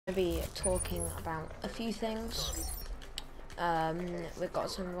Be talking about a few things. We've got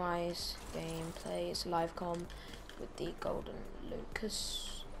some Rise gameplay. It's a live com with the Golden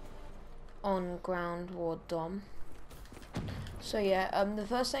Lucas on Ground War Dom. So yeah, the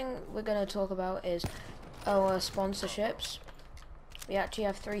first thing we're gonna talk about is our sponsorships. We actually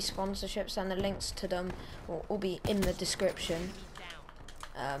have 3 sponsorships, and the links to them will all be in the description.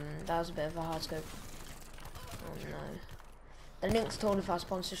 That was a bit of a hard scope. Oh no. The links to all of our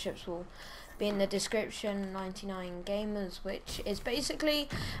sponsorships will be in the description. 99 Gamers, which is basically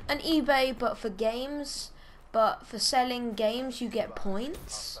an eBay but for games, but for selling games you get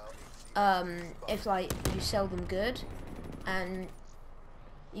points. If like you sell them good, and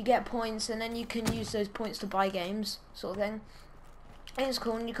you get points, and then you can use those points to buy games, sort of thing. It's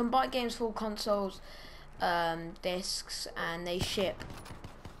cool, and you can buy games for all consoles, discs, and they ship.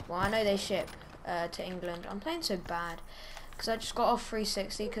 Well, I know they ship to England. I'm playing so bad because I just got off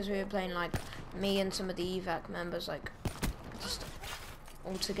 360 because we were playing, like, me and some of the evac members, like, just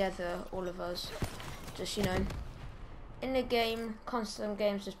all together, all of us, just, you know, in the game, constant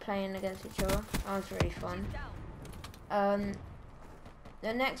games, just playing against each other. That was really fun.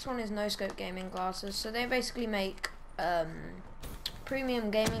 The next one is No Scope Gaming Glasses. So they basically make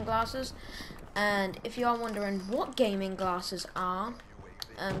premium gaming glasses, and if you are wondering what gaming glasses are,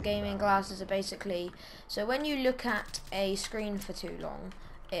 gaming glasses are basically, so when you look at a screen for too long,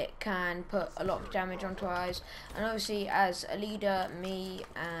 it can put a lot of damage onto our eyes. And obviously, as a leader, me,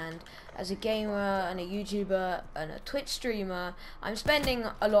 and as a gamer and a YouTuber and a Twitch streamer, I'm spending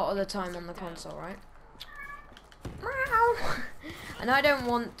a lot of the time on the console, right? And I don't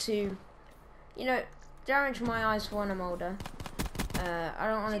want to, you know, damage my eyes for when I'm older. I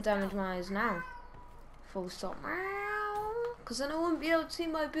don't want to damage my eyes now. Full stop. Because then I won't be able to see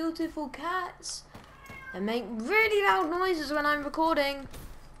my beautiful cats. They make really loud noises when I'm recording.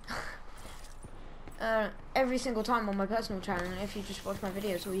 Every single time on my personal channel, and if you just watch my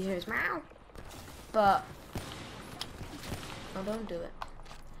videos, all you hear is meow. But I don't do it.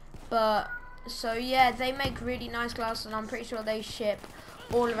 But so yeah, they make really nice glasses, and I'm pretty sure they ship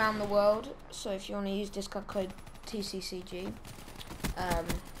all around the world. So if you want to use discount code TCCG,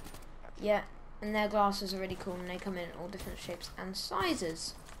 yeah. And their glasses are really cool, and they come in all different shapes and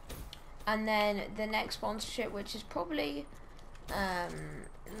sizes. And then the next sponsorship, which is probably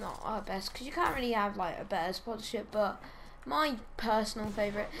not our best, because you can't really have like a better sponsorship, but my personal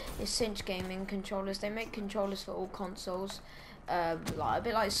favourite is Cinch Gaming controllers. They make controllers for all consoles, like a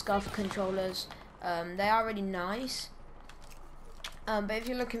bit like Scuff controllers. They are really nice. But if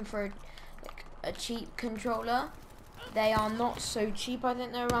you're looking for a cheap controller, they are not so cheap. I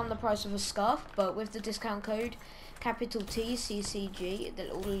think they're around the price of a Scuff, but with the discount code capital T CCG,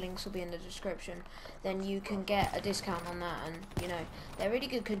 all the links will be in the description, then you can get a discount on that. And you know, they're really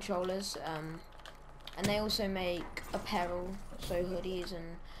good controllers, and they also make apparel, so hoodies,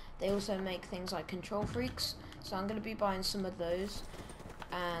 and they also make things like Control Freaks. So I'm going to be buying some of those,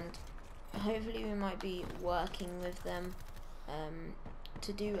 and hopefully we might be working with them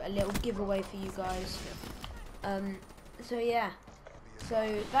to do a little giveaway for you guys. So yeah,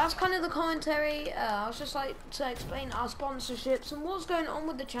 so that's kind of the commentary. I was just like to explain our sponsorships and what's going on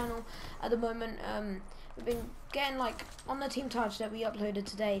with the channel at the moment. We've been getting, like, on the Team Touch that we uploaded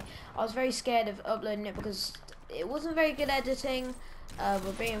today, I was very scared of uploading it because it wasn't very good editing.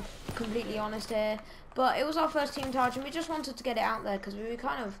 We're being completely honest here, but it was our first Team Touch, and we just wanted to get it out there because we were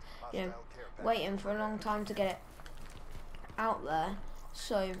kind of, you know, waiting for a long time to get it out there.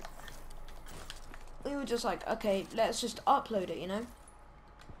 So we were just like, okay, let's just upload it, you know.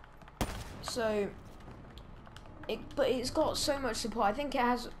 So but it's got so much support. I think it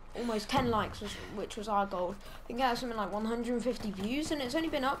has almost 10 likes, which was our goal. I think it has something like 150 views, and it's only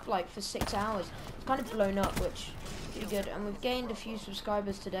been up like for 6 hours. It's kind of blown up, which is pretty good. And we've gained a few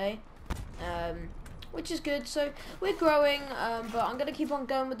subscribers today, which is good. So we're growing, but I'm gonna keep on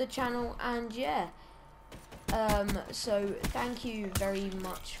going with the channel, and yeah. So thank you very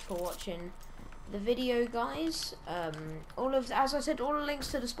much for watching the video, guys. As I said, all the links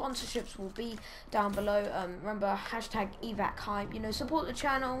to the sponsorships will be down below. Remember, hashtag evac hype, you know, support the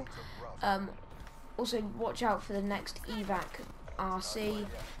channel. Also watch out for the next evac RC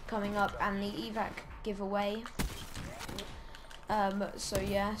coming up, and the evac giveaway. So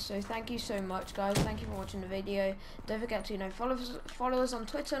yeah, so thank you so much, guys. Thank you for watching the video. Don't forget to, you know, follow us on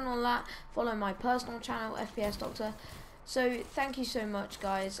Twitter and all that. Follow my personal channel, FPS Doctor. So thank you so much,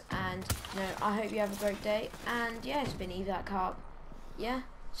 guys, and you know, I hope you have a great day. And yeah, it's been evac Harp. Yeah,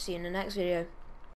 see you in the next video.